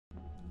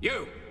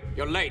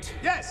You're late.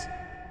 Yes!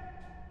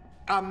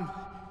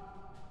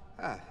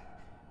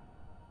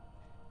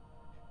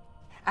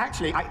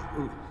 Actually,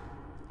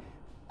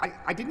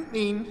 I didn't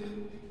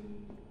mean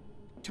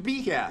to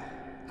be here,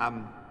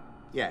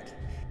 yet.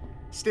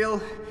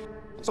 Still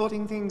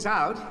sorting things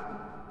out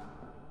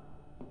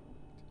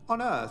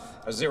on Earth.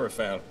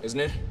 Aziraphale, isn't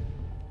it?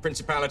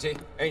 Principality,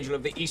 Angel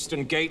of the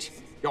Eastern Gate.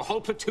 Your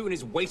whole platoon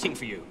is waiting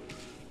for you.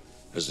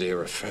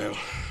 Aziraphale.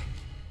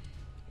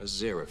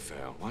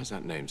 Aziraphale. Why is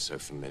that name so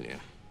familiar?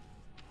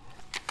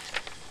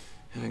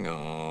 Hang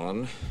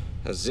on.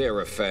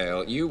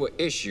 Aziraphale, you were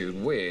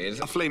issued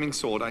with... A flaming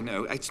sword, I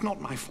know. It's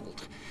not my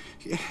fault.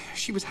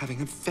 She was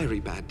having a very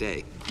bad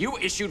day. You were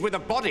issued with a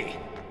body.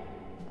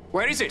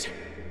 Where is it?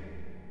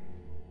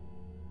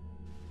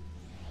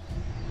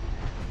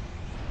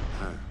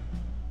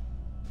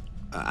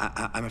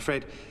 I'm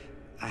afraid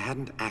I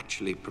hadn't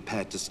actually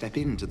prepared to step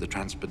into the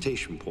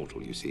transportation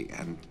portal, you see,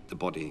 and the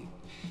body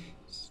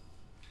is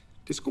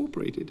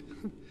discorporated.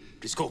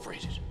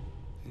 Discorporated?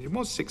 It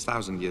was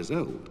 6,000 years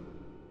old.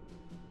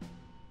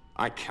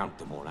 I count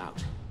them all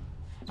out,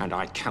 and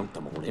I count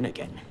them all in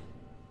again.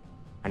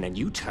 And then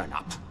you turn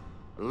up,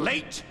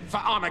 late for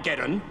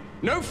Armageddon,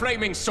 no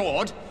flaming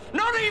sword,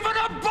 not even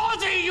a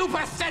body, you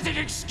pathetic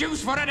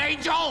excuse for an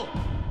angel!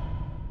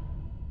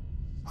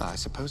 Well, I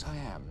suppose I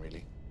am,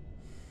 really.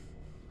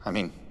 I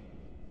mean,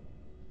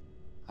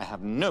 I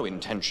have no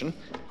intention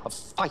of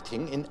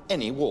fighting in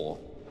any war.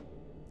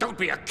 Don't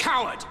be a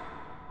coward!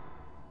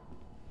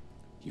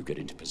 You get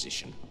into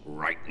position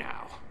right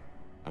now,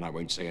 and I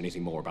won't say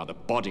anything more about the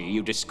body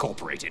you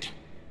discorporated.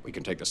 We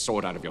can take the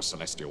sword out of your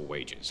celestial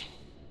wages.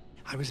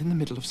 I was in the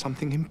middle of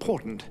something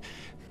important.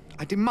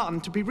 I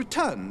demand to be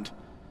returned.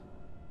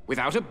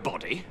 Without a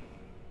body?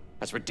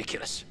 That's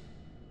ridiculous.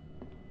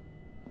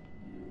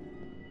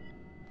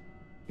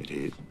 It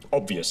is.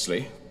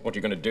 Obviously. What are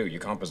you going to do? You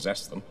can't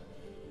possess them.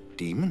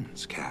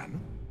 Demons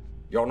can.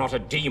 You're not a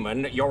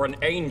demon, you're an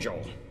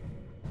angel.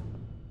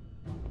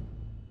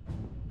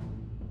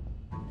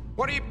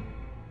 Where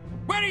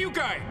are you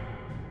going?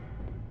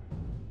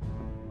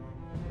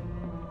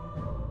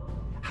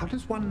 How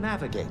does one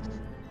navigate?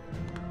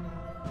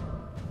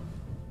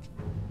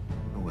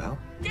 Oh, well.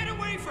 Get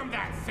away from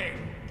that thing!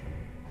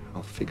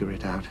 I'll figure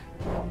it out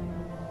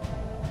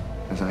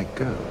as I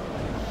go.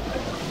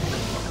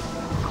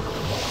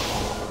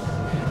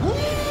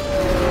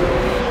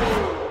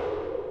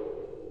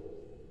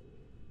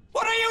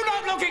 What are you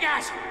not looking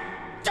at?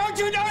 Don't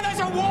you know there's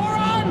a war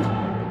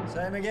on?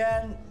 Same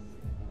again.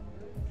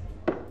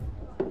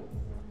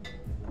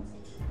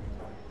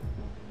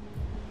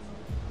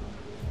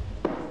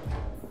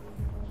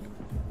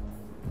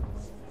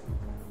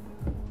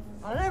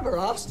 I never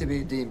asked to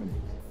be a demon.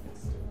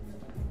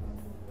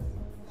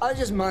 I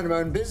just minded my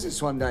own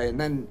business one day and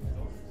then...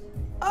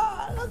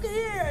 Ah, look at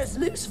here, it's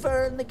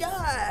Lucifer and the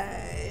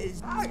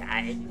guys.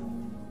 Okay.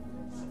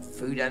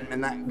 Food hadn't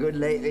been that good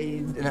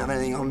lately, didn't have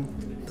anything on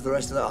for the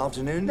rest of the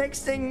afternoon.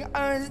 Next thing,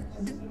 I was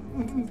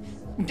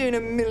doing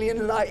a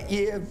million light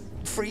year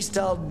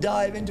freestyle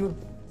dive into a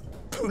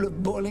pool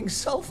of boiling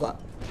sulfur.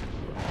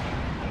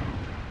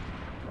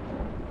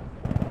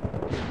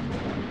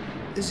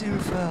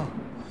 Aziraphale.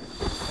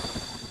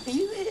 Are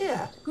you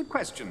here? Good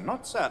question.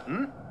 Not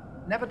certain.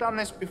 Never done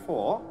this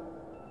before.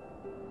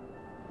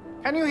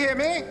 Can you hear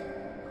me?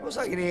 Of course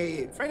I can hear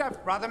you. Afraid I've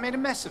rather made a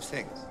mess of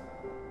things.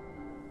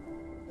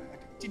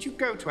 Did you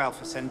go to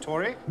Alpha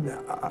Centauri?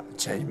 No, I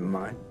changed my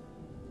mind.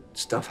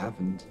 Stuff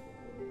happened.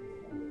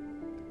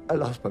 I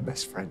lost my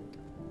best friend.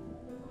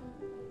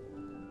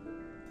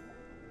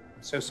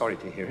 I'm so sorry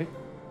to hear it.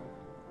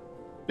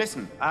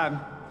 Listen,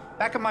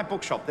 back at my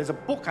bookshop, there's a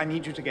book I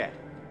need you to get.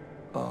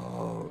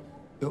 Oh,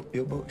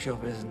 your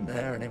bookshop isn't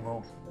there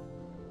anymore.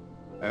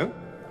 Oh?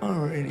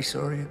 I'm really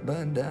sorry it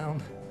burned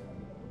down.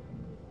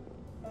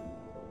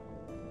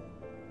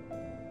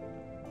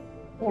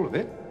 All of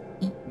it?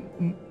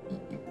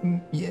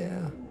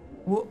 Yeah.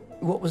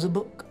 What was the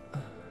book?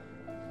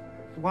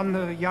 The one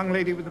the young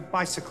lady with the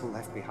bicycle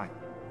left behind.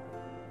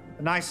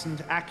 The nice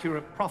and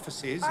accurate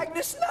prophecies.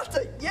 Agnes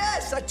Nutter!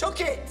 Yes, I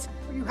took it!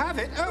 You have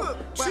it? Oh,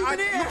 well,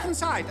 look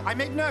inside. I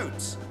made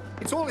notes.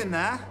 It's all in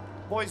there.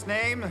 Boy's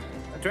name,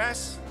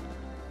 address,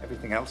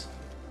 everything else.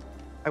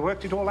 I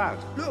worked it all out.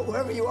 Look,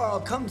 wherever you are, I'll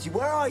come to you.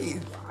 Where are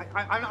you?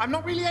 I'm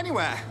not really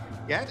anywhere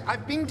yet.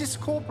 I've been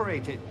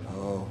discorporated.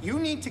 Oh. You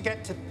need to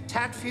get to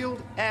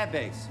Tadfield Air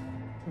Base.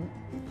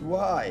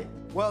 Why?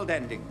 World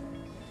ending.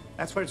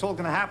 That's where it's all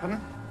going to happen.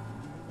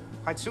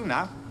 Quite soon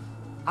now.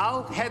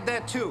 I'll head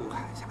there too.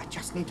 I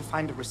just need to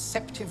find a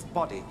receptive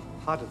body.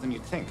 Harder than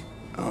you'd think.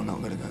 I'm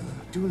not gonna go there.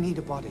 I do need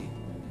a body.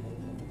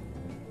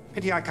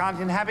 Pity I can't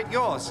inhabit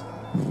yours.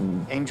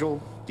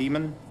 Angel,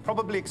 demon,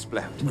 probably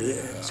explode.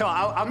 Yeah. So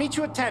I'll meet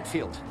you at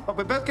Tadfield. But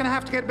we're both going to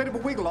have to get a bit of a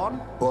wiggle on.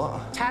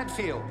 What?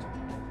 Tadfield.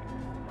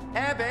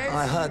 Air Base.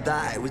 I heard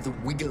that. It was the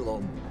wiggle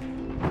on.